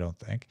twins, I don't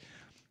think.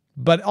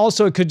 But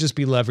also it could just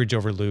be leverage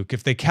over Luke.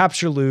 If they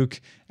capture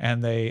Luke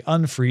and they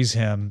unfreeze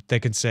him,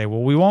 they could say,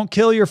 well, we won't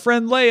kill your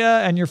friend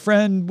Leia and your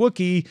friend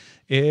Wookiee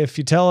if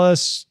you tell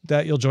us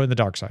that you'll join the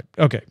dark side.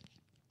 Okay.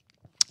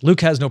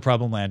 Luke has no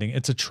problem landing.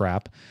 It's a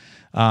trap.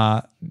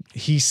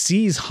 He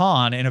sees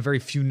Han in a very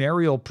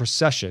funereal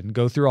procession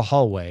go through a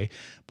hallway,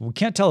 but we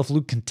can't tell if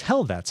Luke can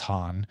tell that's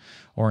Han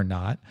or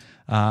not.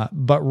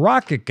 But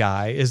Rocket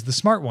Guy is the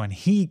smart one.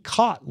 He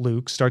caught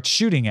Luke, starts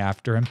shooting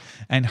after him,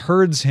 and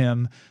herds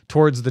him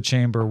towards the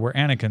chamber where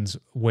Anakin's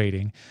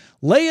waiting.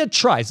 Leia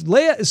tries.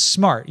 Leia is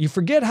smart. You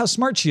forget how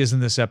smart she is in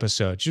this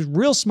episode. She's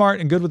real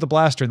smart and good with the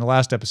blaster in the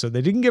last episode.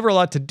 They didn't give her a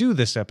lot to do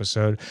this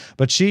episode,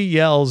 but she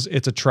yells,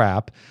 it's a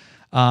trap.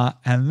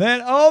 And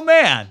then, oh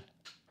man,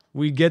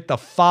 we get the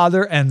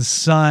father and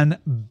son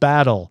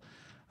battle.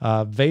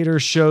 Vader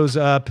shows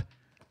up.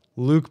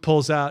 Luke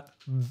pulls out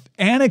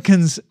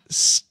Anakin's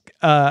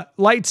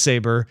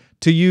lightsaber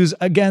to use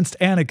against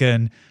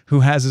Anakin,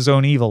 who has his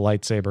own evil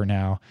lightsaber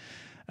now.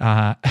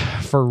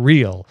 For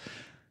real.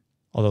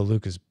 Although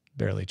Luke is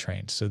barely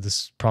trained, so this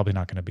is probably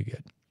not going to be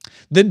good.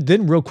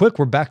 Then real quick,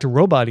 we're back to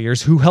robot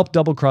ears who helped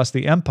double cross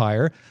the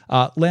Empire.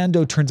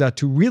 Lando turns out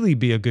to really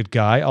be a good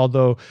guy,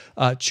 although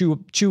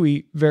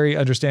Chewie very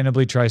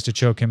understandably tries to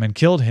choke him and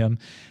killed him.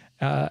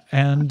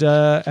 And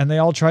they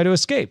all try to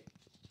escape.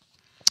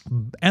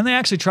 And they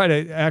actually try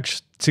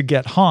to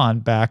get Han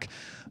back.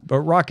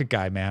 But Rocket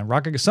Guy, man,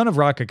 son of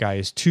Rocket Guy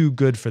is too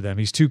good for them.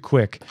 He's too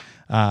quick.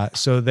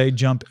 So they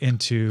jump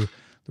into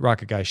the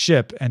Rocket Guy's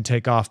ship and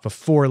take off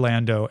before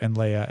Lando and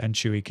Leia and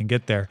Chewie can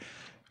get there.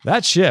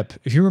 That ship,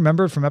 if you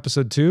remember from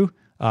episode 2,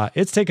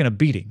 it's taken a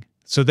beating.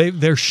 So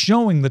they're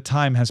showing the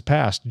time has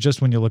passed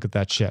just when you look at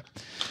that ship.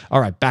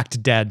 All right, back to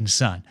dad and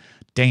son.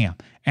 Damn,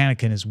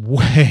 Anakin is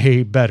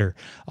way better.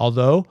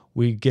 Although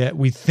we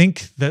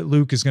think that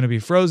Luke is going to be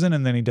frozen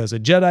and then he does a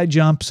Jedi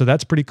jump, so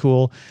that's pretty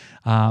cool.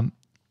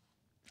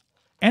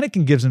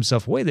 Anakin gives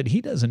himself away that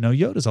he doesn't know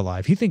Yoda's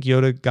alive. He thinks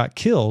Yoda got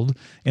killed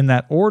in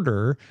that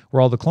order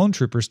where all the clone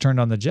troopers turned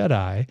on the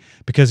Jedi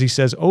because he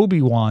says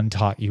Obi-Wan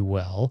taught you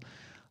well.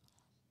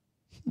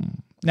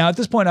 Now, at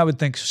this point, I would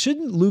think,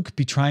 shouldn't Luke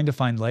be trying to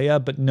find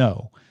Leia? But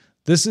no.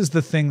 This is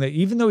the thing that,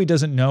 even though he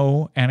doesn't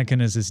know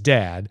Anakin is his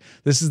dad,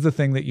 this is the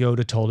thing that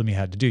Yoda told him he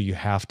had to do. You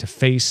have to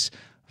face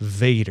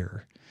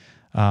Vader.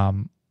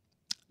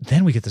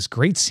 Then we get this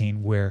great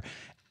scene where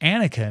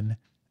Anakin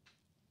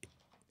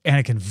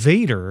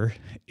Vader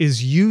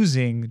is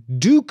using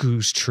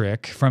Dooku's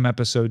trick from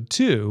episode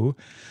 2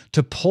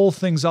 to pull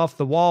things off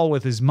the wall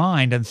with his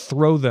mind and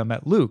throw them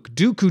at Luke.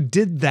 Dooku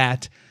did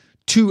that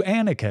to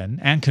Anakin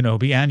and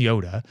Kenobi and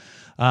Yoda.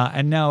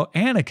 And now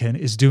Anakin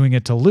is doing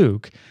it to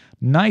Luke.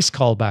 Nice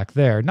callback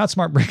there. Not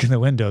smart breaking the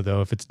window,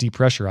 though, if it's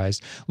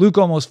depressurized. Luke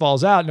almost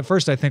falls out. And at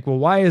first I think, well,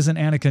 why isn't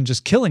Anakin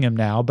just killing him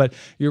now? But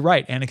you're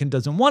right. Anakin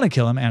doesn't want to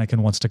kill him.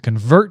 Anakin wants to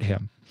convert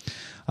him.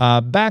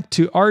 Back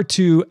to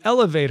R2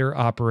 elevator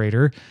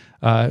operator,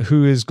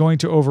 who is going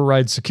to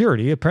override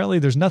security. Apparently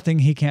there's nothing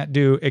he can't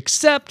do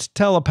except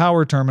tell a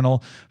power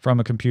terminal from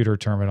a computer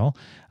terminal.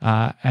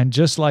 And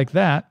just like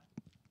that,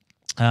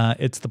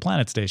 it's the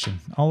planet station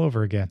all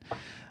over again.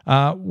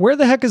 Where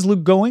the heck is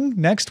Luke going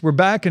next? We're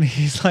back and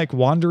he's like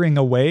wandering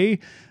away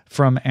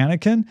from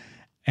Anakin,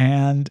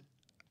 and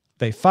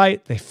they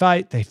fight,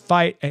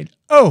 and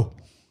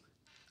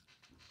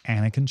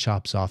Anakin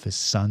chops off his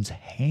son's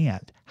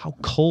hand. How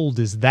cold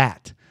is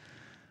that?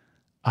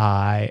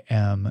 I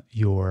am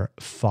your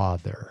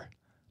father.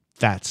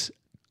 That's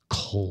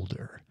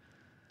colder.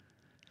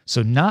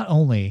 So not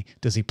only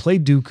does he play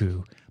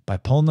Dooku by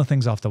pulling the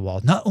things off the wall,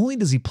 not only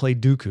does he play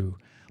Dooku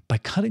by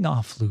cutting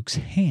off Luke's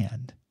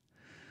hand,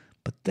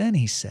 but then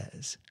he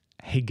says,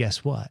 hey,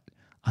 guess what?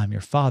 I'm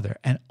your father.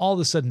 And all of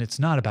a sudden, it's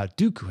not about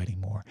Dooku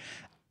anymore.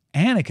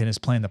 Anakin is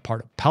playing the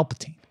part of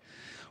Palpatine.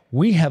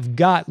 We have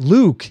got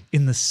Luke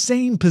in the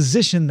same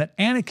position that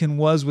Anakin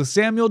was with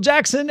Samuel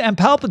Jackson and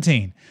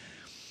Palpatine,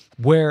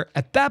 where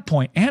at that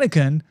point,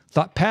 Anakin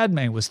thought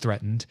Padme was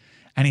threatened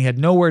and he had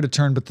nowhere to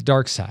turn but the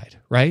dark side,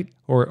 right?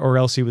 Or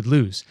else he would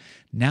lose.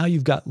 Now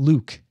you've got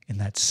Luke in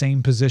that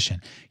same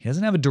position. He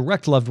doesn't have a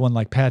direct loved one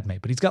like Padme,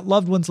 but he's got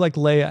loved ones like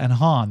Leia and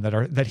Han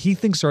that he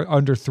thinks are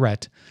under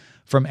threat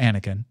from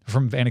Anakin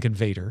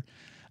Vader.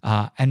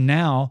 And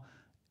now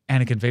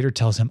Anakin Vader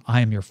tells him,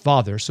 I am your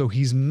father. So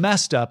he's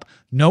messed up,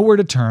 nowhere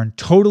to turn,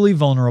 totally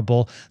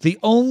vulnerable. The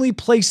only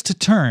place to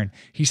turn,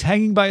 he's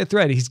hanging by a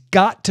thread. He's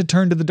got to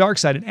turn to the dark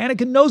side. And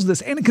Anakin knows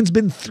this. Anakin's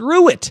been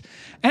through it.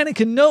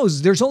 Anakin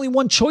knows there's only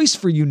one choice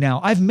for you now.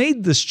 I've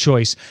made this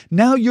choice.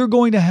 Now you're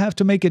going to have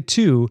to make it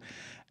too.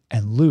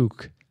 And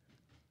Luke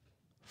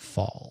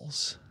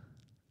falls.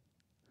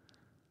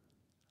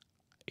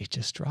 He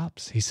just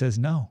drops. He says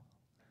no.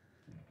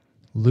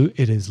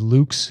 It is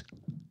Luke's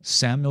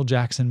Samuel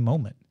Jackson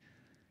moment.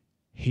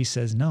 He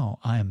says, no,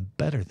 I am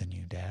better than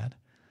you, Dad.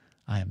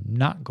 I am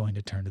not going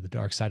to turn to the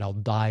dark side. I'll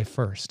die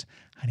first.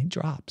 And he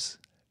drops.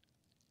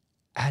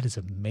 That is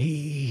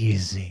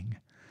amazing.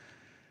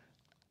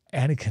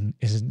 Anakin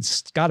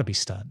is got to be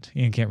stunned.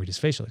 You can't read his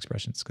facial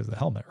expressions because of the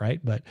helmet, right?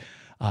 But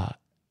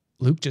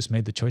Luke just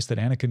made the choice that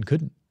Anakin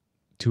couldn't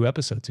 2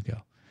 episodes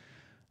ago.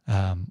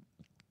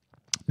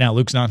 Now,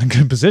 Luke's not in a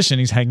good position.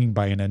 He's hanging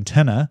by an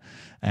antenna.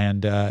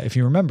 And if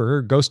you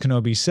remember, Ghost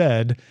Kenobi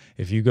said,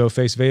 if you go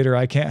face Vader,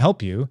 I can't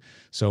help you.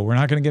 So we're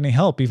not going to get any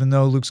help, even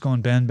though Luke's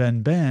going, Ben,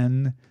 Ben,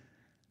 Ben.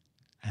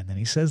 And then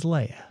he says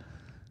Leia.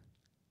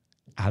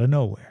 Out of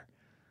nowhere.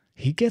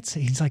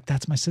 He's like,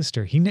 that's my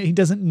sister. He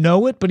doesn't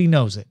know it, but he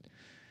knows it.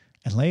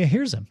 And Leia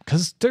hears him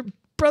because they're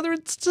brother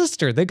and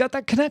sister. They got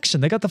that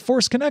connection. They got the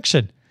Force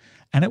connection.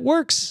 And it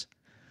works.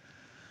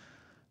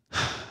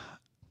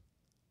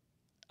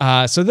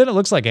 So then it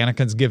looks like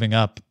Anakin's giving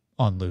up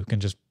on Luke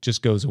and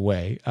just goes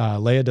away.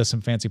 Leia does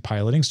some fancy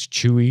piloting.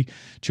 Chewie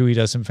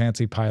does some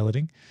fancy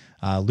piloting.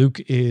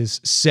 Luke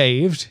is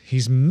saved.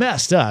 He's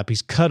messed up.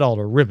 He's cut all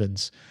the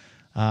ribbons.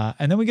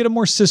 And then we get a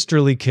more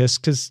sisterly kiss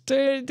because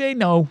they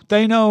know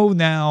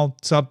now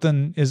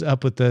something is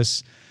up with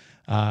this.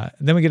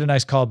 Then we get a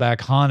nice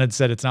callback. Han had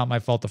said it's not my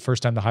fault the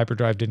first time the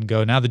hyperdrive didn't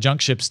go. Now the junk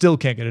ship still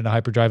can't get into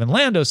hyperdrive, and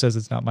Lando says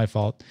it's not my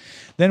fault.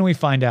 Then we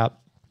find out,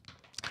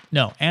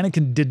 no,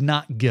 Anakin did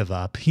not give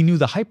up. He knew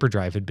the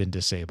hyperdrive had been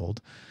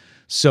disabled,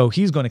 so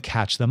he's going to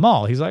catch them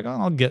all. He's like,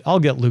 oh, I'll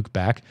get Luke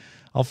back.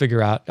 I'll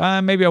figure out.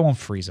 Maybe I won't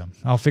freeze him.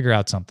 I'll figure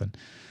out something.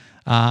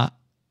 And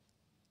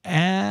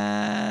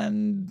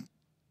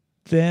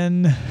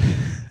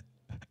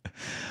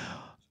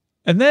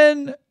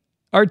then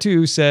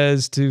R2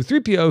 says to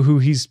 3PO, who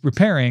he's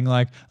repairing,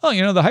 like,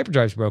 oh, the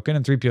hyperdrive's broken,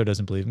 and 3PO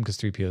doesn't believe him because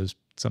 3PO is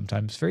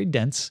sometimes very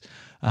dense.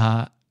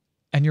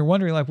 And you're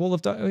wondering, like, well,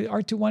 if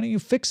R2, why don't you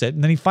fix it?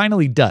 And then he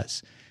finally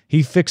does.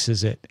 He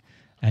fixes it.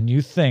 And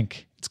you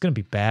think it's going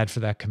to be bad for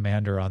that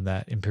commander on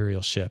that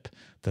Imperial ship.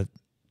 The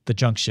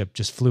junk ship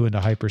just flew into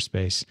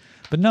hyperspace.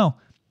 But no,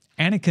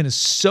 Anakin is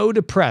so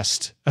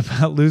depressed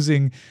about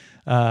losing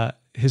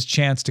his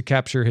chance to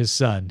capture his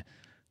son.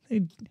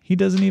 He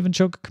doesn't even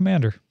choke a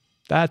commander.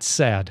 That's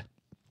sad.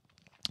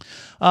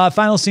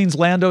 Final scenes,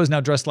 Lando is now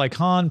dressed like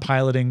Han,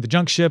 piloting the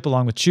junk ship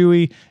along with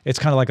Chewie. It's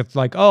kind of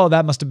like, oh,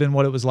 that must have been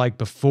what it was like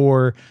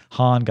before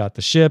Han got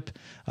the ship.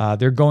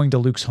 They're going to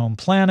Luke's home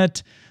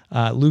planet.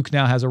 Luke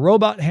now has a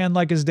robot hand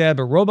like his dad,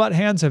 but robot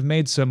hands have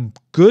made some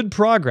good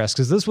progress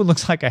because this one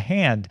looks like a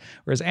hand,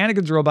 whereas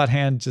Anakin's robot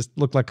hand just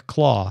looked like a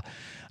claw.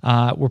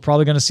 We're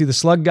probably going to see the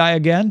slug guy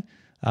again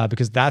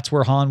because that's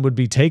where Han would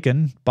be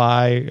taken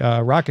by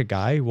Rocket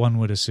Guy, one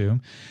would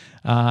assume.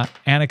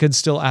 Anakin's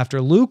still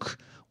after Luke.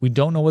 We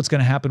don't know what's going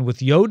to happen with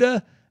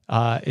Yoda.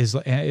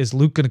 Is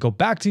Luke going to go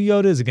back to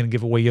Yoda? Is it going to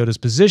give away Yoda's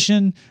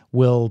position?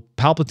 Will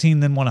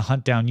Palpatine then want to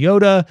hunt down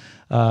Yoda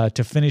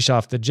to finish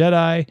off the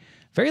Jedi?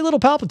 Very little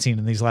Palpatine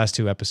in these last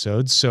 2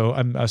 episodes, so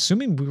I'm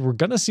assuming we're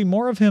going to see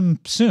more of him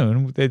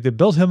soon. They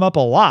built him up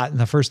a lot in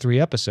the first 3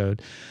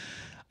 episodes.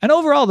 And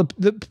overall,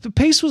 the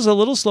pace was a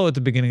little slow at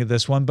the beginning of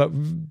this one,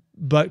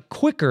 but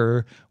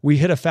quicker. We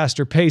hit a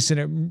faster pace,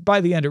 and by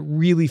the end, it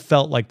really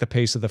felt like the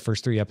pace of the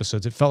first 3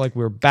 episodes. It felt like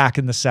we were back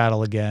in the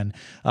saddle again.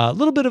 A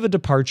little bit of a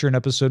departure in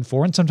episode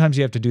 4, and sometimes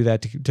you have to do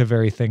that to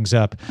vary things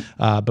up.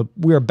 But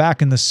we are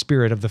back in the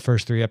spirit of the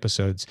first 3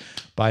 episodes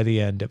by the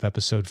end of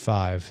episode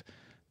 5,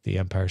 The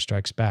Empire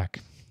Strikes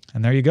Back.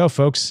 And there you go,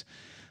 folks.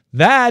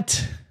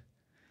 That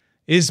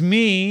is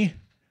me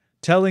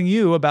telling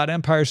you about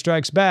Empire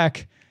Strikes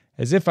Back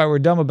as if I were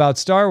dumb about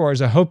Star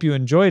Wars. I hope you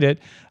enjoyed it.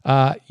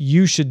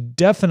 You should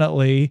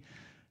definitely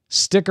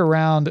stick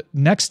around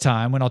next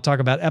time when I'll talk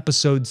about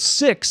episode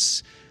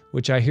 6,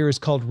 which I hear is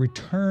called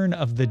Return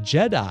of the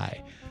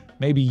Jedi.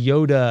 Maybe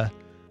Yoda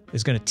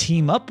is going to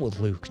team up with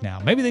Luke now.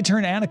 Maybe they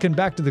turn Anakin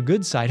back to the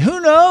good side.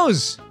 Who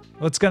knows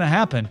what's going to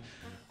happen?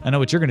 I know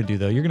what you're going to do,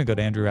 though. You're going to go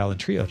to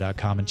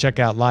andrewallentrio.com and check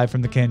out Live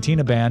from the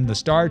Cantina Band, the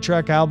Star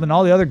Trek album, and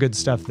all the other good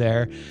stuff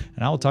there.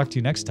 And I will talk to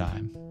you next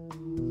time.